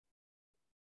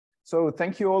So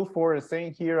thank you all for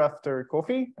staying here after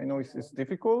coffee. I know it's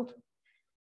difficult,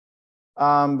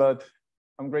 but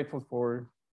I'm grateful for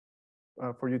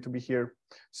you to be here.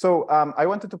 So I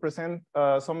wanted to present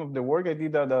some of the work I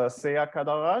did at the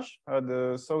Sehila, at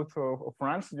the south of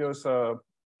France, just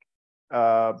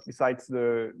besides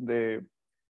the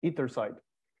ITER site.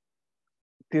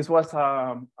 This was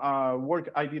work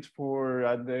I did for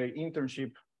the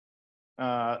internship,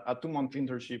 a 2-month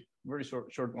internship, very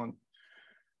short one,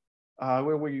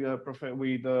 where we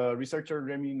with researcher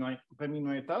Remy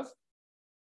Noetas,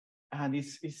 and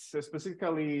it's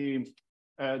specifically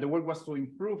the work was to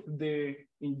improve the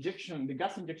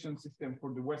gas injection system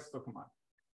for the West Tokamak.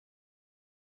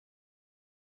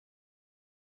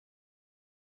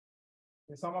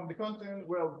 Some of the content,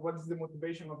 well, what is the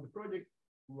motivation of the project?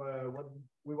 What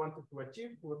we wanted to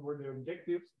achieve, what were the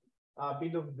objectives? A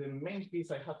bit of the main piece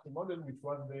I had to model, which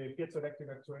was the piezoelectric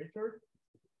actuator.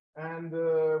 And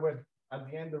well, at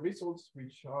the end, the results,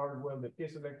 which are, well, the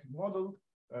piezoelectric model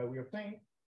we obtained,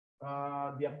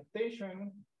 the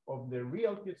adaptation of the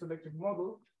real piezoelectric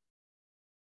model.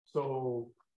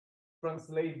 So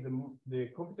translate the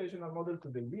computational model to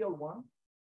the real one,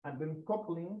 and then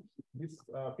coupling this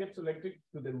piezoelectric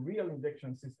to the real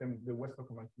injection system, the West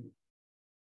Tokamak,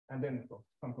 and then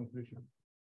some conclusion.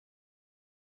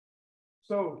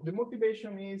 So the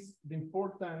motivation is the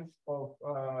importance of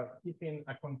keeping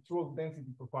a controlled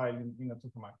density profile in a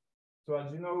tokamak. So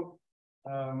as you know,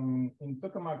 in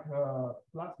tokamak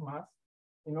plus mass,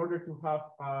 in order to have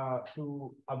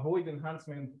to avoid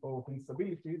enhancement of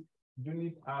instabilities, you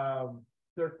need a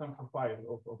certain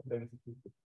profile of density.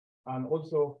 And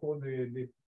also for the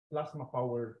plasma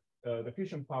power, the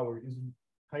fusion power is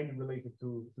highly related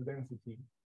to density.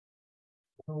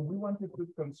 So we wanted to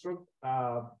construct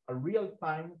a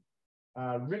real-time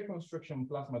reconstruction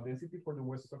plasma density for the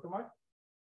West Tokamak,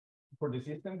 for the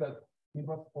system that it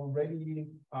was already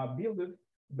built,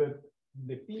 but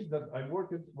the piece that I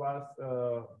worked with was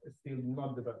still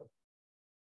not developed.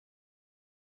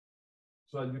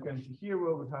 So as you can see here,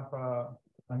 well, we have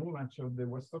an image of the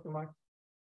West Tokamak,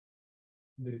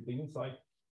 the inside.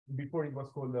 Before it was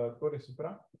called Torre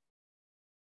Supra.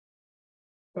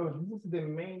 So this is the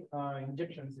main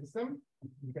injection system.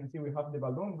 You can see we have the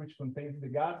balloon which contains the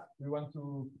gas we want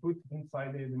to put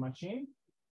inside the machine.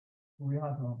 We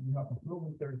have a flow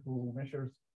meter who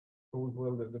measures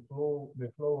well the flow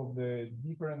of the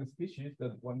different species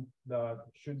that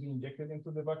should be injected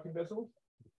into the vacuum vessel.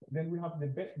 Then we have the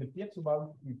piezo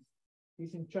valve, which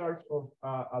is in charge of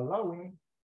allowing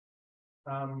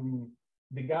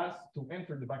the gas to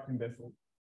enter the vacuum vessel.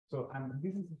 So, and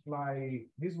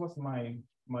this was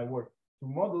my work, to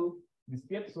model this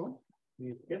piezo,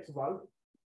 the piezo valve,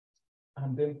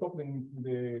 and then coupling to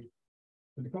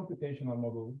the computational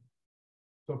model.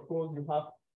 So of course you have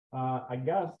a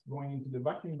gas going into the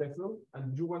vacuum vessel,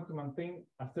 and you want to maintain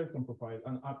a certain profile,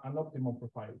 an optimal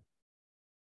profile.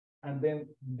 And then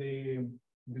the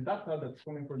data that's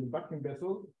coming from the vacuum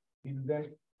vessel is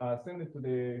then send it to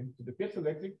the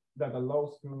piezoelectric that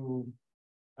allows to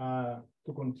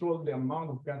control the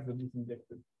amount of gas that is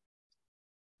injected,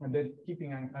 and then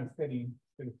keeping a steady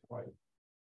profile.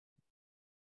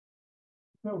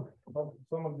 So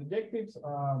some of the objectives,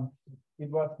 it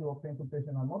was to obtain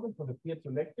computational model for the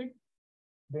piezoelectric,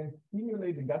 then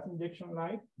simulate the gas injection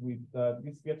light with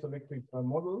this piezoelectric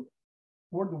model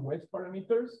for the West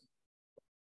parameters.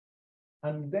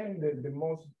 And then the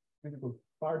most difficult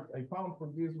part I found for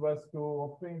this was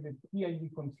to obtain the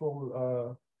PID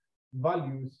control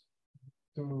values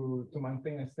to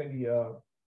maintain a steady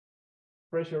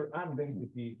pressure and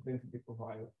density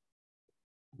profile.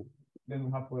 Then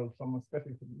we have, well, some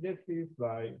specific objectives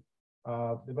like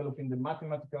developing the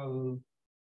mathematical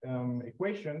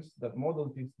equations that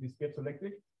model this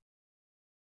piezoelectric.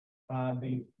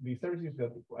 The services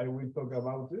that I will talk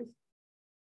about this.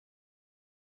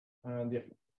 And yeah,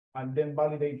 and then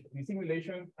validate the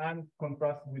simulation and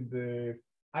contrast with the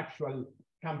actual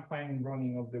campaign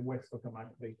running of the West Tokamak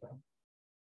data.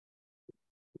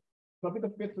 So a bit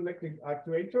of piezoelectric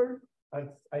actuator, as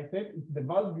I said, it's the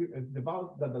valve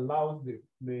that allows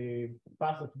the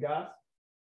pass of gas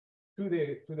to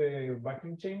the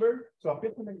vacuum chamber. So a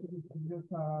piezoelectric is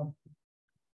just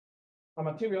a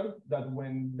material that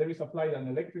when there is applied an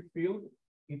electric field,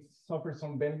 it suffers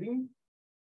some bending,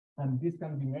 and this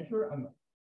can be measured, and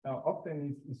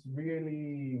often it's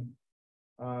really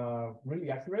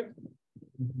really accurate.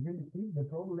 Really is the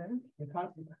problem.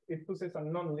 It possesses a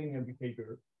non-linear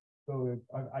behavior. So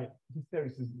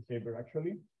hysteresis behavior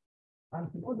actually.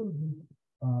 And to model this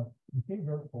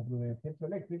behavior of the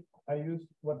piezoelectric, I use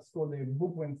what's called a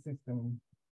Bookwen system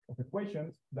of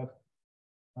equations that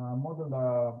model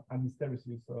a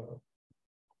hysteresis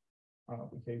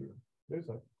behavior. There's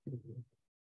a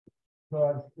so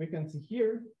as we can see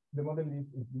here, the model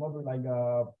is modeled like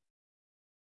a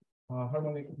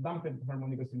damped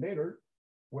harmonic oscillator,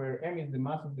 where M is the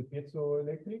mass of the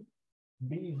piezoelectric,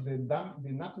 B is the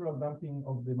natural damping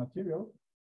of the material,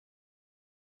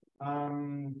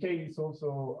 K is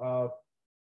also a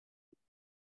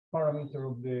parameter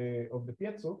of the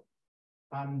piezo,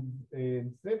 and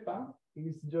zeta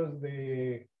is just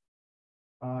the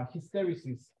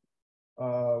hysteresis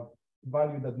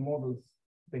value that models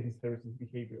the hysteresis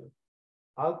behavior.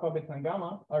 Alpha, beta, and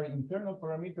gamma are internal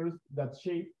parameters that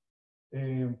shape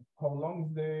how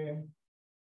long the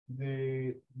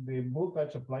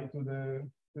voltage applied to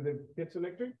the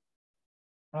piezoelectric,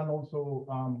 and also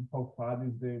how fast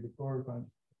is the curve and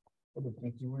other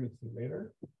things you will see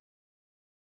later.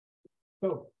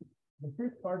 So the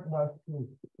first part was to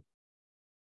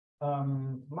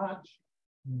match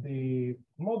the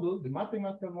model, the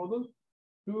mathematical model,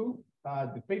 to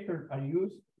the paper I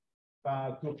used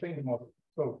to obtain the model.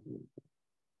 So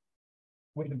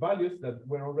with the values that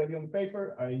were already on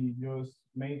paper, I just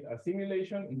made a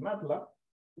simulation in MATLAB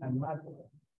and matched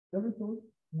the results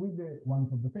with the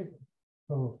ones of the paper.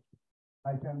 So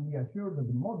I can be assured that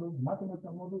the model, the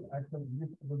mathematical model, actually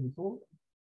gives the result.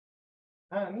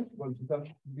 And well,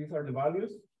 these are the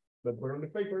values that were on the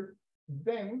paper.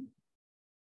 Then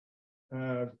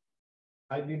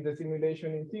I did the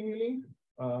simulation in Simulink,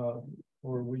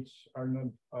 for which are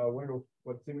not aware of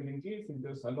what Simulink is. It's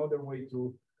just another way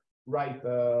to write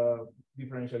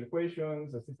differential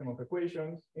equations, a system of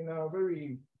equations in a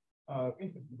very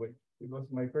interesting way. It was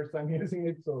my first time using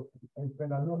it, so I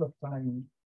spent a lot of time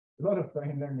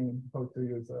learning how to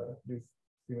use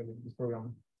this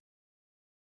program.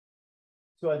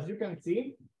 So as you can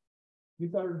see,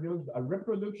 these are just a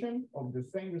reproduction of the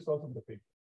same results of the paper,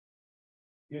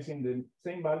 using the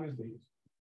same values they use.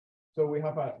 So we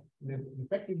have the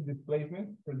effective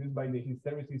displacement produced by the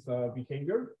hysteresis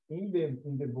behavior in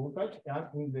the voltage and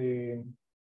in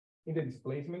the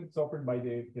displacement suffered by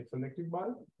the piezoelectric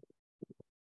valve.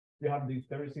 We have the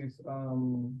hysteresis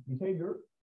behavior.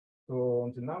 So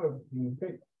until now, everything is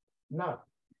okay. Now,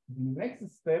 the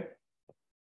next step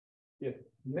is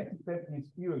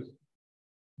use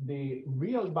the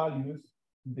real values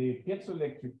the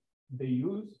piezoelectric they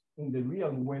use in the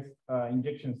real West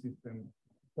injection system.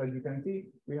 So as you can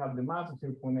see, we have the mass of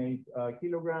 0.8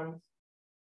 kilograms,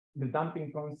 the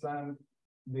damping constant,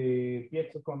 the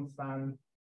piezo constant,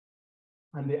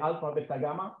 and the alpha, beta,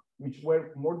 gamma, which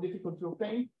were more difficult to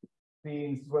obtain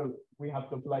since, well, we have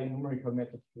to apply numerical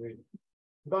methods to it.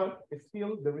 But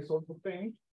still, the results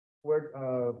obtained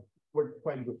were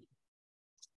quite good,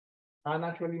 and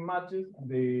actually matches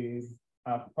the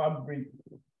fabric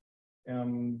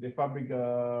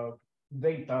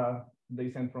data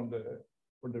they sent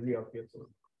for the real piezo.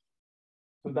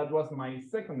 So that was my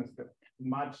second step: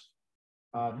 match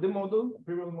the model,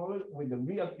 previous model, with the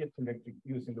real piezoelectric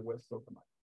using the West automatic.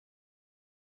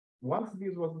 Once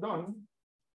this was done,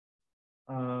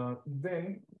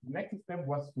 then next step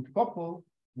was to couple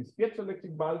this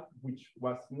piezoelectric valve, which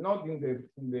was not in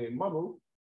the model,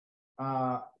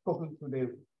 coupled to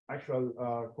the actual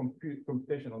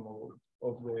computational model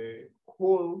of the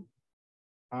whole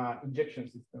injection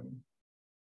system.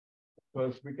 So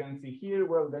as we can see here,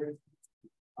 well, there is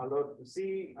a lot to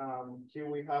see. Here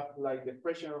we have like the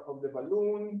pressure of the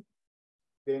balloon.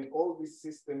 Then all this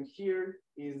system here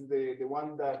is the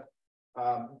one that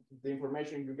the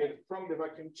information you get from the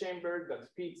vacuum chamber that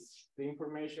feeds the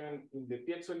information in the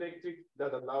piezoelectric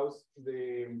that allows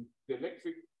the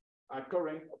electric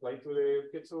current applied to the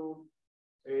piezo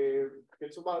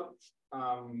valve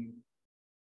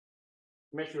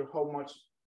measure how much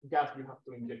gas you have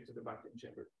to inject to the vacuum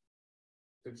chamber.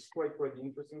 So it's quite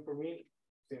interesting for me,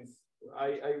 since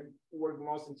I work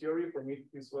most in theory. For me,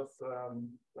 this was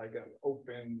like an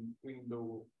open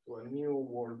window to a new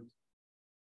world.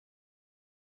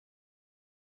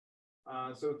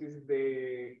 So this is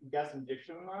the gas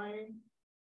injection line.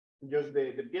 Just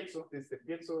the piezo, this is the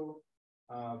piezo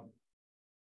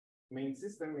main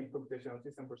system, main computational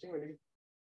system for Simulink.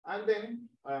 And then,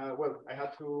 well, I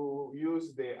had to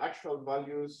use the actual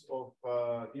values of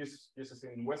uses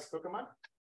in West tokamak.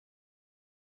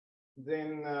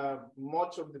 Then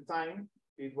much of the time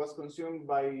it was consumed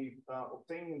by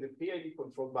obtaining the PID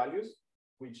control values,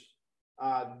 which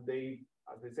they,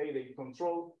 as they say, they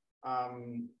control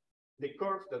the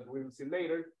curves that we will see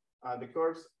later, the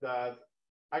curves that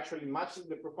actually matches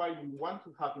the profile we want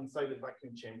to have inside the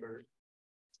vacuum chamber.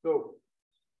 So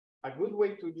a good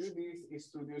way to do this is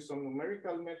to do some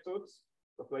numerical methods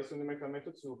apply some numerical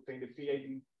methods to obtain the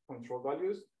PID control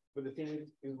values. But the thing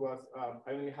is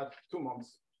I only had 2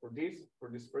 months for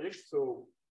this project, so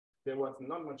there was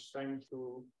not much time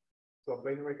to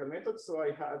apply numerical methods. So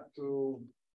I had to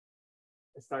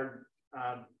start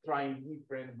trying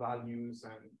different values,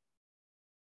 and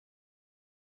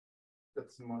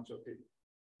that's much of it.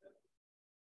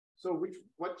 So which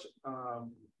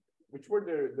were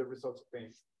the results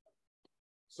obtained?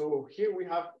 So here we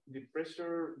have the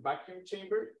pressure vacuum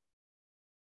chamber.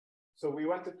 So we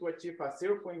wanted to achieve a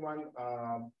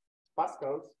 0.1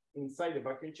 pascals inside the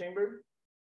vacuum chamber.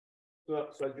 So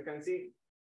as you can see,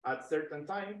 at certain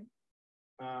time,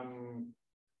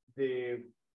 the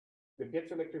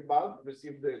piezoelectric valve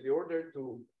received the order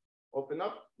to open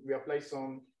up. We apply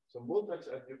some voltage,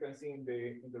 as you can see in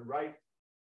the right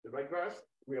graph.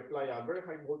 We apply a very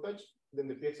high voltage, then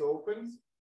the piezo opens,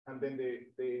 and then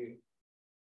the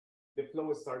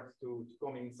flow starts to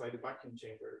come inside the vacuum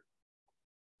chamber.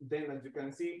 Then, as you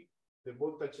can see, the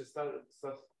voltage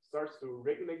starts to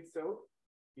regulate itself.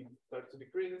 It starts to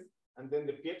decrease, and then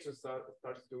the piezo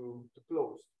starts to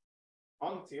close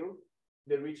until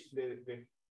they reach the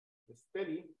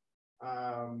steady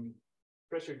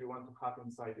pressure you want to have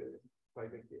inside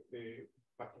the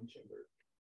vacuum chamber.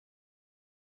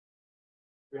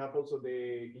 We have also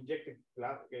the injected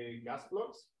gas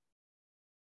plugs.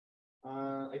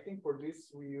 I think for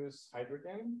this we use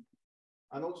hydrogen,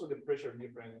 and also the pressure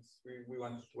difference we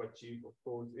want to achieve. Of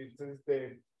course, it is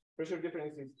the pressure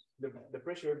difference is the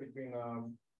pressure between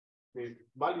the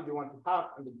value you want to have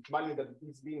and the value that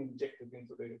is being injected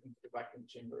into the vacuum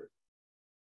chamber.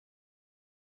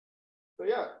 So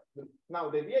yeah, now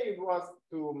the idea was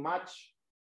to match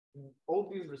all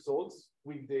these results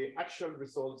with the actual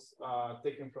results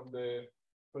taken from the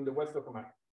West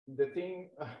Tokamak. The thing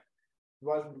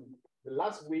was the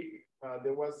last week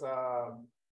there was a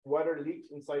water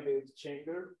leak inside the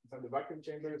chamber, inside the vacuum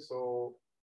chamber, so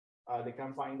the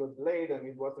campaign got delayed and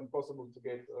it wasn't possible to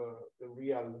get the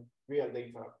real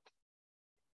data.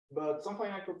 But some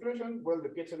final conclusion, well, the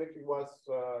piezoelectric was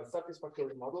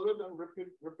satisfactorily modeled and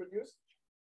reproduced.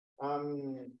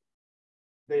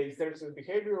 The hysteresis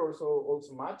behavior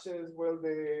also matches well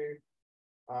the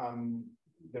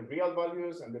real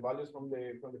values and the values from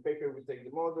the paper we take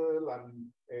the model,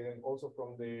 and also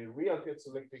from the real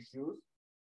piezoelectric use.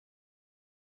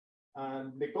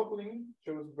 And the coupling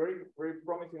shows very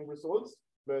promising results,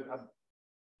 but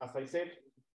as I said,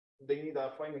 they need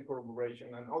a final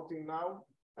corroboration. And until now,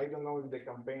 I don't know if the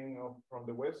campaign from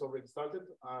the West already started.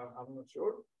 I'm not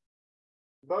sure,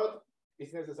 but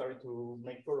it's necessary to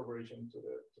make corroboration to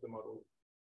the model.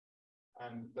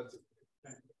 And that's it.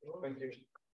 Thank you.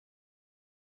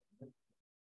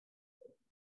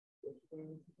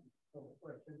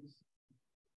 Questions?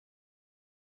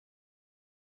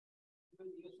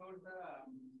 You showed the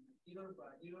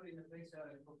error interface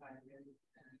profile and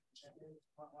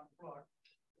on plot.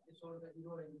 You showed the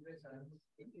error interface.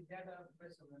 Is that a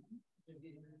pressure one?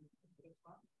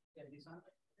 Yeah, this one.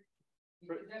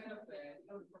 Is that a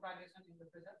error propagation in the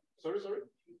pressure? Sorry.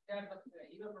 Is that the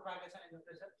error propagation in the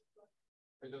pressure?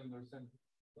 I don't understand.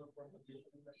 Is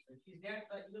that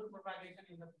the error propagation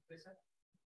in the pressure?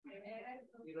 Error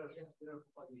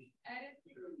propagation.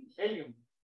 Helium.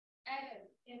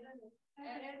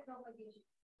 Error propagation.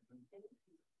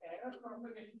 Error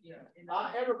propagation. Yeah.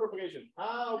 Error propagation.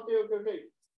 Okay.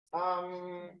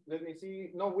 Let me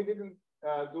see. No, we didn't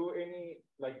do any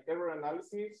like error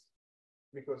analysis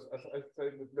because, as I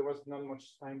said, there was not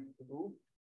much time to do.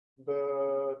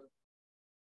 But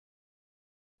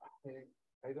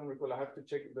I don't recall. I have to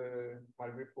check my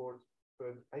report.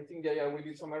 But I think we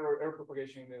did some error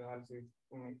propagation in the analysis.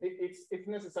 It's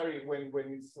necessary when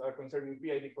it's concerning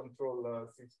PID control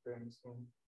systems.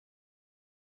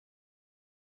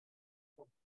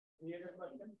 Any other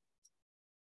question?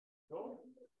 No?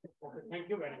 Okay, thank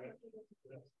you very much.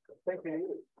 Thank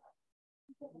you.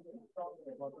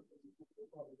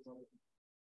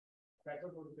 Better